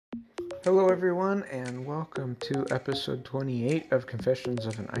Hello, everyone, and welcome to episode 28 of Confessions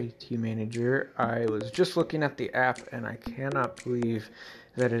of an IT Manager. I was just looking at the app, and I cannot believe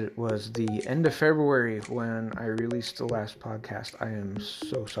that it was the end of February when I released the last podcast. I am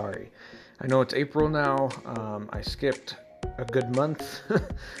so sorry. I know it's April now. I skipped a good month,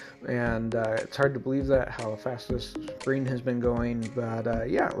 and it's hard to believe that, how fast this spring has been going. But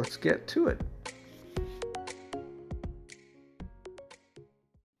yeah, let's get to it.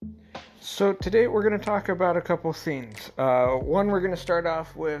 So today we're going to talk about a couple things. One we're going to start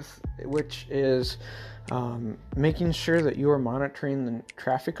off with, which is making sure that you are monitoring the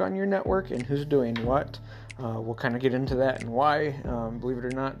traffic on your network and who's doing what. We'll kind of get into that and why. Believe it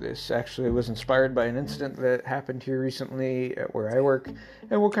or not, this actually was inspired by an incident that happened here recently at where I work,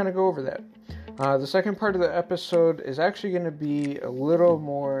 and we'll kind of go over that. The second part of the episode is actually going to be a little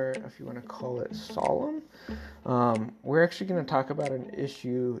more, if you want to call it, solemn. We're actually going to talk about an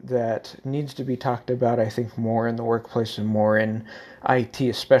issue that needs to be talked about, I think, more in the workplace and more in IT,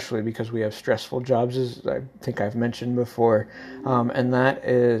 especially because we have stressful jobs, as I think I've mentioned before, and that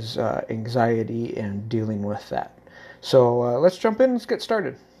is anxiety and dealing with that. So let's jump in. Let's get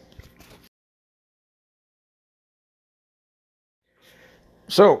started.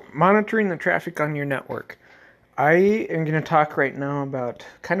 So, monitoring the traffic on your network. I am going to talk right now about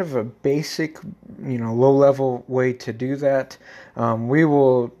kind of a basic, low-level way to do that. We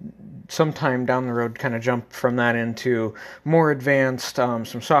will sometime down the road kind of jump from that into more advanced, some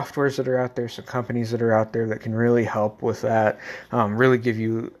softwares that are out there, some companies that are out there that can really help with that, really give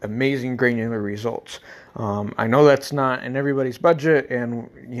you amazing granular results. I know that's not in everybody's budget, and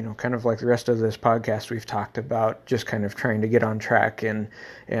kind of like the rest of this podcast, we've talked about just kind of trying to get on track and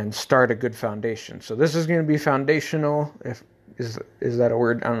start a good foundation. So this is going to be foundational. Is that a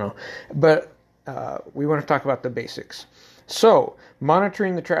word? I don't know, but we want to talk about the basics. So,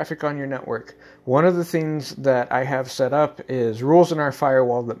 monitoring the traffic on your network. One of the things that I have set up is rules in our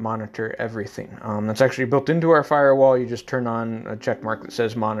firewall that monitor everything. That's actually built into our firewall. You just turn on a check mark that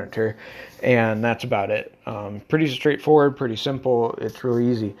says monitor, and that's about it. Pretty straightforward, pretty simple. It's really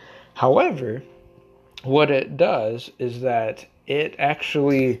easy. However, what it does is that it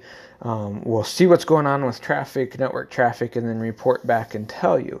actually will see what's going on with traffic, network traffic, and then report back and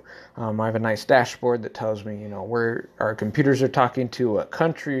tell you. I have a nice dashboard that tells me, where our computers are talking to, what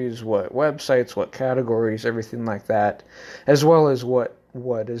countries, what websites, what categories, everything like that, as well as what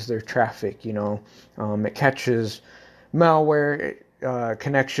is their traffic. It catches malware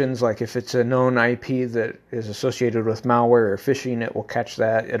connections, like if it's a known IP that is associated with malware or phishing, it will catch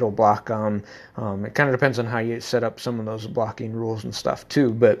that. It'll block them. It kind of depends on how you set up some of those blocking rules and stuff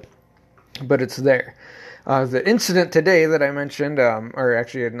too, but it's there. The incident today that I mentioned, or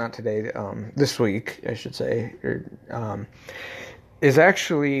actually not today, this week, I should say, is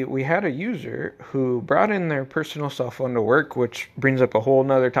actually, we had a user who brought in their personal cell phone to work, which brings up a whole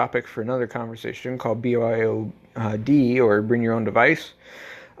nother topic for another conversation called BYOD, or bring your own device,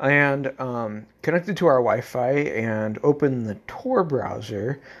 and connected to our Wi-Fi and opened the Tor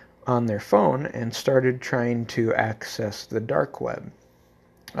browser on their phone and started trying to access the dark web.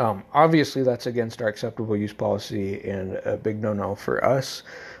 Obviously, that's against our acceptable use policy and a big no-no for us.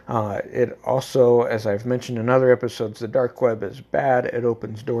 It also, as I've mentioned in other episodes, the dark web is bad. It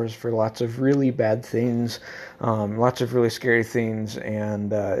opens doors for lots of really bad things, lots of really scary things,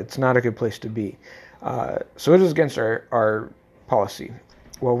 and it's not a good place to be. So it is against our policy.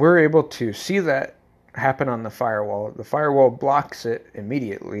 Well, we're able to see that happen on the firewall. The firewall blocks it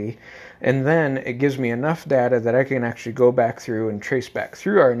immediately, and then it gives me enough data that I can actually go back through and trace back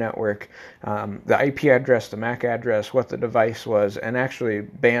through our network, the IP address, the MAC address, what the device was, and actually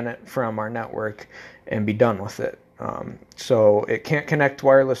ban it from our network and be done with it. So it can't connect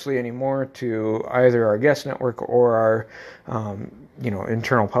wirelessly anymore to either our guest network or our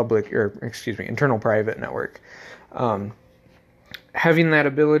internal private network. Having that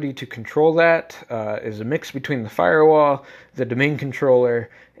ability to control that is a mix between the firewall, the domain controller,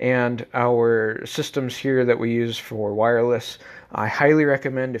 and our systems here that we use for wireless. I highly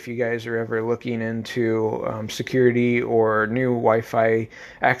recommend, if you guys are ever looking into security or new Wi-Fi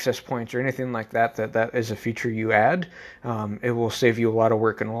access points or anything like that, that is a feature you add. It will save you a lot of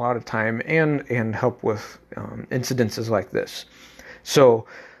work and a lot of time and help with incidences like this. So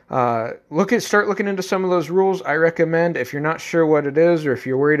Start looking into some of those rules. I recommend, if you're not sure what it is or if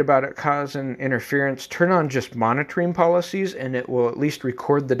you're worried about it causing interference, turn on just monitoring policies and it will at least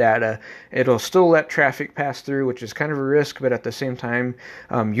record the data. It'll still let traffic pass through, which is kind of a risk, but at the same time,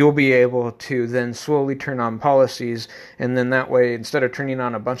 you'll be able to then slowly turn on policies, and then that way, instead of turning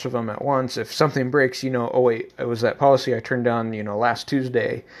on a bunch of them at once, if something breaks, oh wait, it was that policy I turned on, last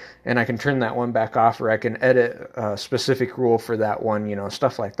Tuesday, and I can turn that one back off, or I can edit a specific rule for that one,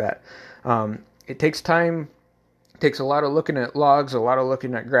 stuff like that. It takes time. It takes a lot of looking at logs, a lot of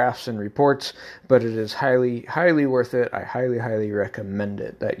looking at graphs and reports, but it is highly, highly worth it. I highly, highly recommend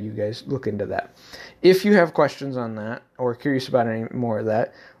it that you guys look into that. If you have questions on that or curious about any more of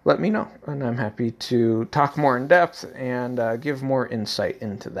that, let me know, and I'm happy to talk more in depth and give more insight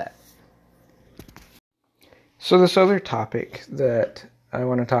into that. So this other topic that I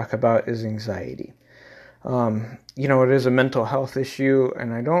want to talk about is anxiety. It is a mental health issue,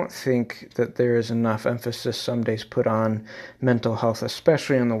 and I don't think that there is enough emphasis some days put on mental health,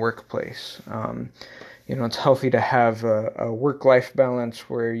 especially in the workplace. It's healthy to have a work-life balance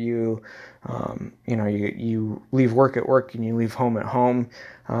where you leave work at work and you leave home at home.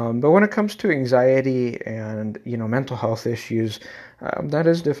 But when it comes to anxiety and, mental health issues, that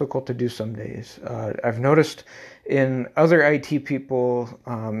is difficult to do some days. I've noticed in other IT people,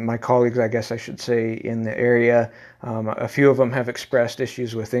 my colleagues, I guess I should say, in the area, a few of them have expressed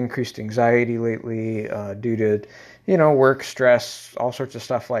issues with increased anxiety lately due to, work stress, all sorts of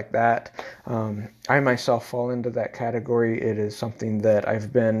stuff like that. I myself fall into that category. It is something that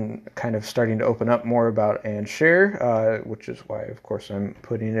I've been kind of starting to open up more about and share, which is why, of course, I'm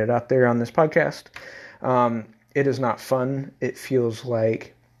putting it out there on this podcast. It is not fun. It feels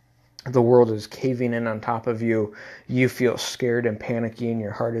like the world is caving in on top of you. You feel scared and panicky, and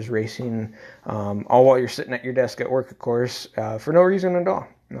your heart is racing, all while you're sitting at your desk at work, of course, for no reason at all.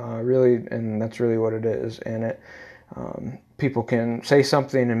 Really, and that's really what it is. And people can say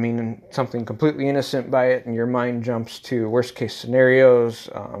something and mean something completely innocent by it, and your mind jumps to worst case scenarios.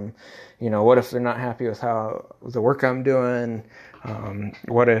 What if they're not happy with how the work I'm doing?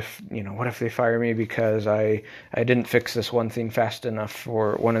 What if they fire me because I didn't fix this one thing fast enough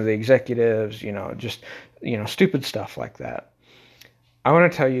for one of the executives, stupid stuff like that. I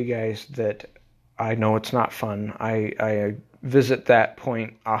want to tell you guys that I know it's not fun. I visit that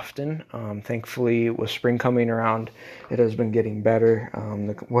point often. Thankfully, with spring coming around, it has been getting better.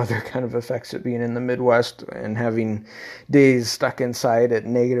 The weather kind of affects it being in the Midwest, and having days stuck inside at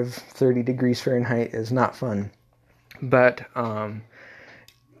negative 30 degrees Fahrenheit is not fun. But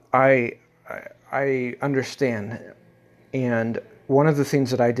I understand, and one of the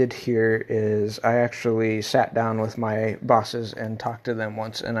things that I did here is I actually sat down with my bosses and talked to them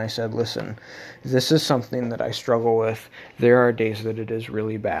once, and I said, listen, this is something that I struggle with. There are days that it is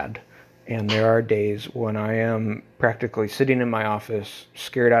really bad, and there are days when I am practically sitting in my office,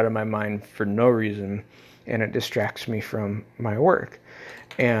 scared out of my mind for no reason, and it distracts me from my work.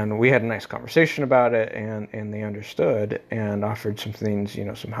 And we had a nice conversation about it, and they understood and offered some things,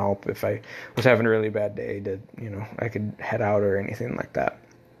 some help if I was having a really bad day I could head out or anything like that.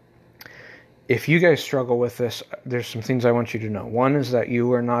 If you guys struggle with this, there's some things I want you to know. One is that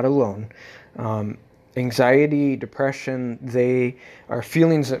you are not alone. Anxiety, depression, they are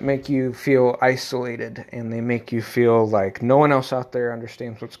feelings that make you feel isolated, and they make you feel like no one else out there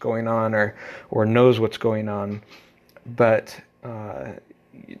understands what's going on or knows what's going on. But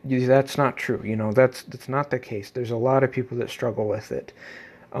that's not true. That's not the case. There's a lot of people that struggle with it.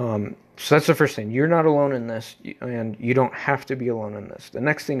 So that's the first thing. You're not alone in this, and you don't have to be alone in this. The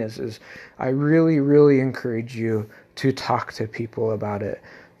next thing is I really, really encourage you to talk to people about it.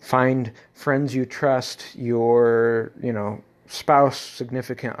 Find friends you trust, your, spouse,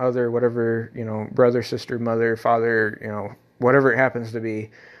 significant other, whatever, brother, sister, mother, father, whatever it happens to be.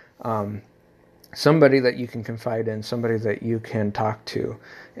 Somebody that you can confide in, somebody that you can talk to.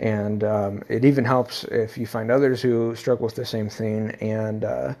 And it even helps if you find others who struggle with the same thing and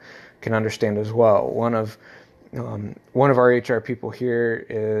can understand as well. One of our HR people here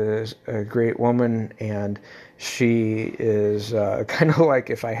is a great woman, and she is kind of like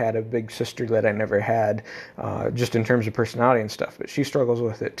if I had a big sister that I never had, just in terms of personality and stuff. But she struggles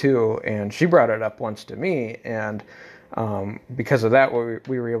with it too, and she brought it up once to me, and because of that,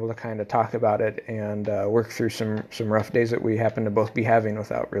 we were able to kind of talk about it and work through some rough days that we happen to both be having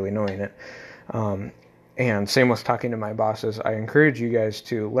without really knowing it. And same with talking to my bosses. I encourage you guys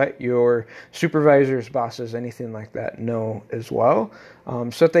to let your supervisors, bosses, anything like that know as well, so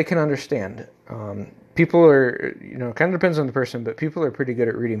that they can understand. People are, kind of depends on the person, but people are pretty good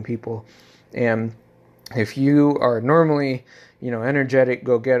at reading people. And If you are normally, energetic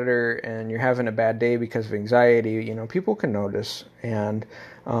go-getter and you're having a bad day because of anxiety, people can notice. And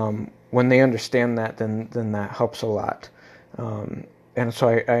when they understand that, then that helps a lot. And so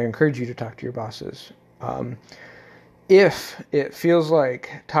I encourage you to talk to your bosses. If it feels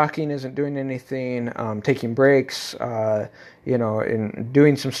like talking isn't doing anything, taking breaks, and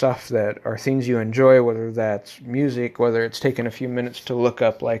doing some stuff that are things you enjoy, whether that's music, whether it's taking a few minutes to look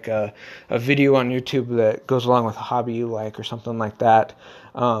up like a video on YouTube that goes along with a hobby you like or something like that,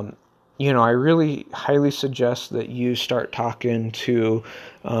 I really highly suggest that you start talking to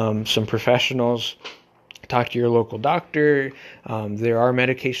some professionals. Talk to your local doctor. There are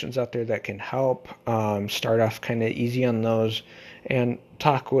medications out there that can help. Start off kind of easy on those, and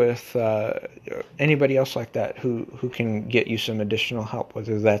talk with anybody else like that who can get you some additional help,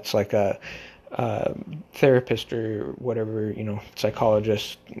 whether that's like a therapist or whatever,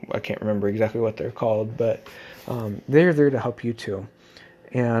 psychologist. I can't remember exactly what they're called, but they're there to help you too.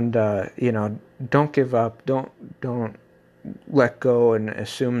 And don't give up. Don't let go and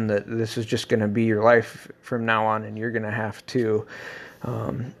assume that this is just going to be your life from now on, and you're going to have to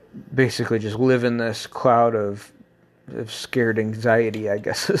basically just live in this cloud of scared anxiety, I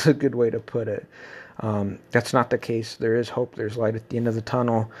guess is a good way to put it. That's not the case. There is hope. There's light at the end of the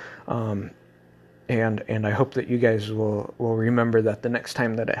tunnel. And I hope that you guys will remember that the next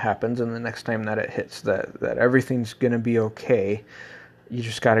time that it happens and the next time that it hits, that everything's going to be okay. You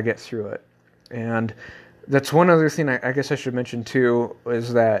just got to get through it. And that's one other thing I guess I should mention too,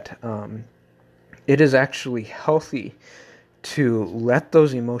 is that it is actually healthy to let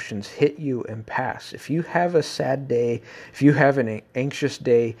those emotions hit you and pass. If you have a sad day, if you have an anxious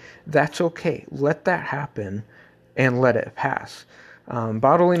day, that's okay. Let that happen and let it pass.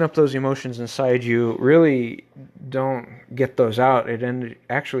 Bottling up those emotions inside you, really don't get those out. It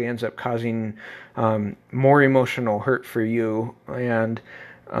actually ends up causing more emotional hurt for you and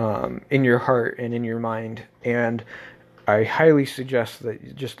in your heart and in your mind. And I highly suggest that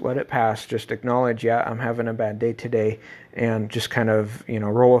you just let it pass. Just acknowledge, yeah, I'm having a bad day today, and just kind of,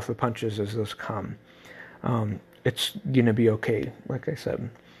 roll with the punches as those come. It's going to be okay, like I said.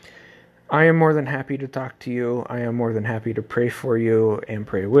 I am more than happy to talk to you. I am more than happy to pray for you and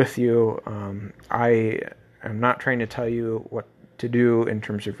pray with you. I am not trying to tell you what to do in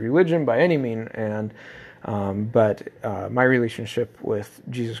terms of religion by any means, but my relationship with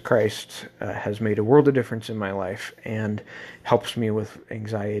Jesus Christ has made a world of difference in my life and helps me with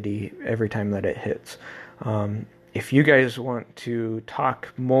anxiety every time that it hits. If you guys want to talk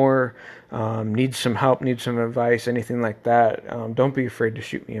more, need some help, need some advice, anything like that, don't be afraid to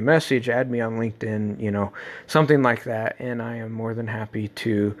shoot me a message, add me on LinkedIn, something like that, and I am more than happy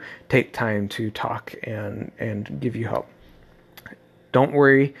to take time to talk and give you help. Don't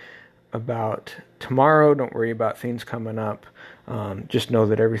worry about tomorrow. Don't worry about things coming up. Just know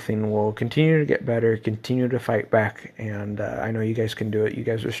that everything will continue to get better, continue to fight back, and I know you guys can do it. You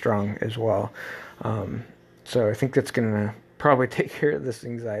guys are strong as well. So I think that's going to probably take care of this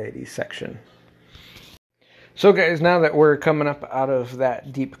anxiety section. So guys, now that we're coming up out of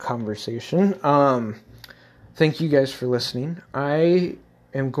that deep conversation, thank you guys for listening. I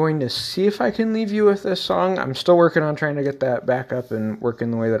am going to see if I can leave you with this song. I'm still working on trying to get that back up and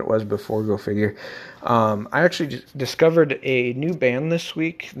working the way that it was before, go figure. I actually discovered a new band this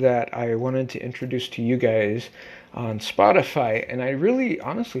week that I wanted to introduce to you guys on Spotify, and I really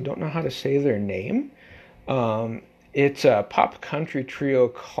honestly don't know how to say their name. It's a pop country trio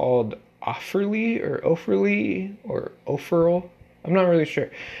called Offerly or Offerle. I'm not really sure.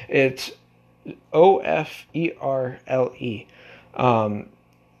 It's Offerle.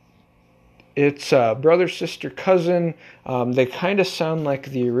 It's brother, sister, cousin. They kind of sound like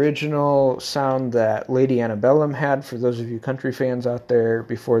the original sound that Lady Antebellum had, for those of you country fans out there,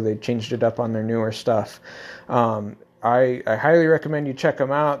 before they changed it up on their newer stuff. I highly recommend you check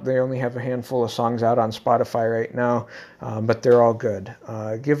them out. They only have a handful of songs out on Spotify right now, but they're all good.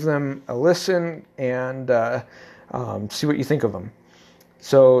 Give them a listen and see what you think of them.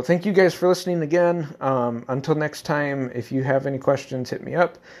 So thank you guys for listening again. Until next time, if you have any questions, hit me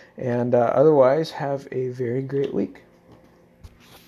up. And otherwise, have a very great week.